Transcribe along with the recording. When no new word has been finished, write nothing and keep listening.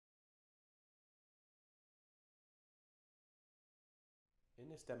In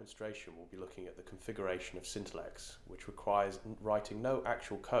this demonstration, we'll be looking at the configuration of Sintelix, which requires writing no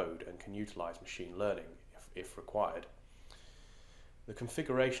actual code and can utilize machine learning if required. The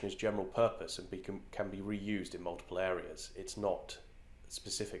configuration is general purpose and can be reused in multiple areas. It's not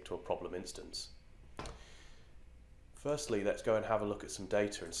specific to a problem instance. Firstly, let's go and have a look at some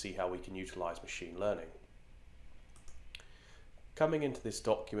data and see how we can utilize machine learning. Coming into this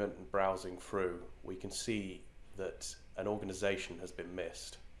document and browsing through, we can see that an organization has been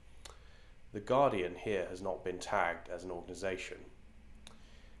missed. The Guardian here has not been tagged as an organization.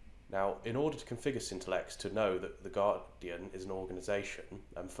 Now, in order to configure Sintelix to know that the Guardian is an organization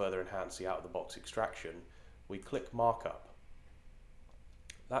and further enhance the out-of-the-box extraction, we click Markup.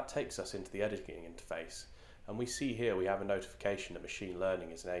 That takes us into the editing interface, and we see here we have a notification that machine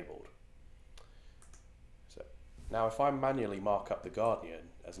learning is enabled. So, now if I manually mark up the Guardian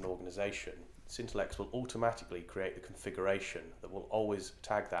as an organization, Sintelix will automatically create the configuration that will always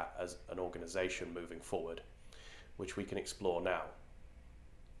tag that as an organization moving forward, which we can explore now.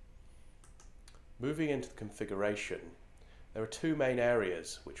 Moving into the configuration, there are two main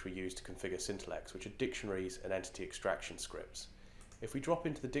areas which we use to configure Sintelix, which are dictionaries and entity extraction scripts. If we drop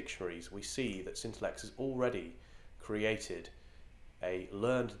into the dictionaries, we see that Sintelix has already created a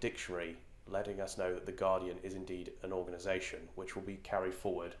learned dictionary letting us know that the Guardian is indeed an organization, which will be carried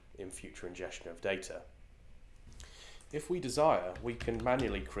forward in future ingestion of data. If we desire, we can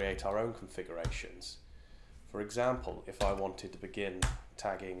manually create our own configurations. For example, if I wanted to begin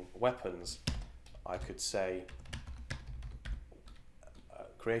tagging weapons, I could say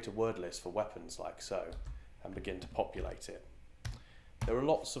create a word list for weapons like so and begin to populate it. There are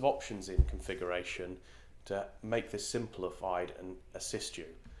lots of options in configuration to make this simplified and assist you.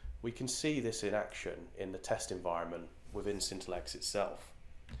 We can see this in action in the test environment within Sintelix itself.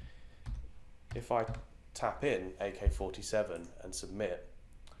 If I tap in AK-47 and submit,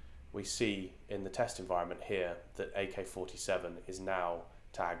 we see in the test environment here that AK-47 is now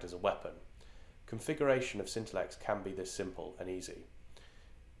tagged as a weapon. Configuration of Sintelix can be this simple and easy.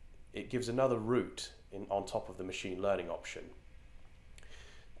 It gives another route on top of the machine learning option.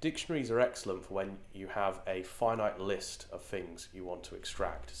 Dictionaries are excellent for when you have a finite list of things you want to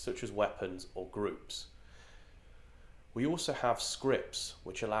extract, such as weapons or groups. We also have scripts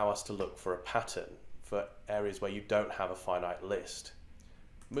which allow us to look for a pattern for areas where you don't have a finite list.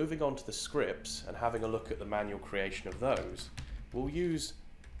 Moving on to the scripts and having a look at the manual creation of those, we'll use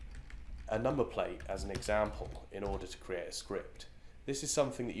a number plate as an example in order to create a script. This is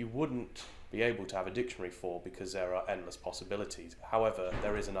something that you wouldn't be able to have a dictionary for because there are endless possibilities. However,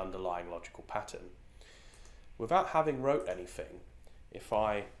 there is an underlying logical pattern. Without having wrote anything, if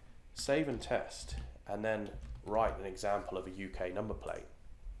I save and test and then write an example of a UK number plate,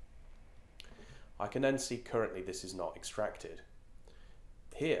 I can then see currently this is not extracted.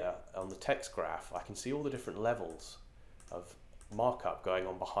 Here on the text graph, I can see all the different levels of markup going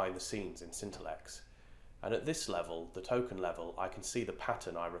on behind the scenes in Sintelix. And at this level, the token level, I can see the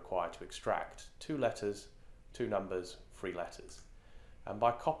pattern I require to extract. 2 letters, 2 numbers, 3 letters. And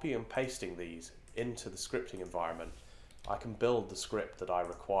by copying and pasting these into the scripting environment, I can build the script that I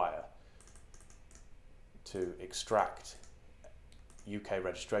require to extract UK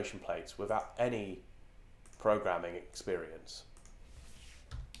registration plates without any programming experience.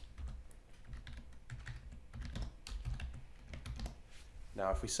 Now,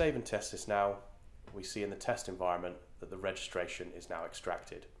 if we save and test this now, we see in the test environment that the registration is now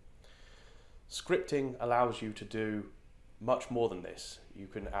extracted. Scripting allows you to do much more than this. You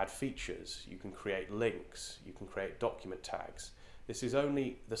can add features, you can create links, you can create document tags. This is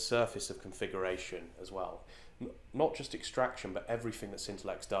only the surface of configuration as well. Not just extraction, but everything that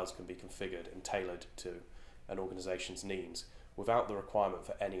Sintelix does can be configured and tailored to an organization's needs without the requirement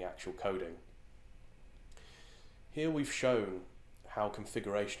for any actual coding. Here we've shown how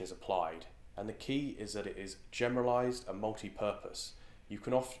configuration is applied. And the key is that it is generalized and multi-purpose. You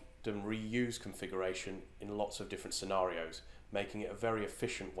can often reuse configuration in lots of different scenarios, making it a very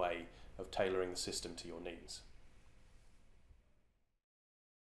efficient way of tailoring the system to your needs.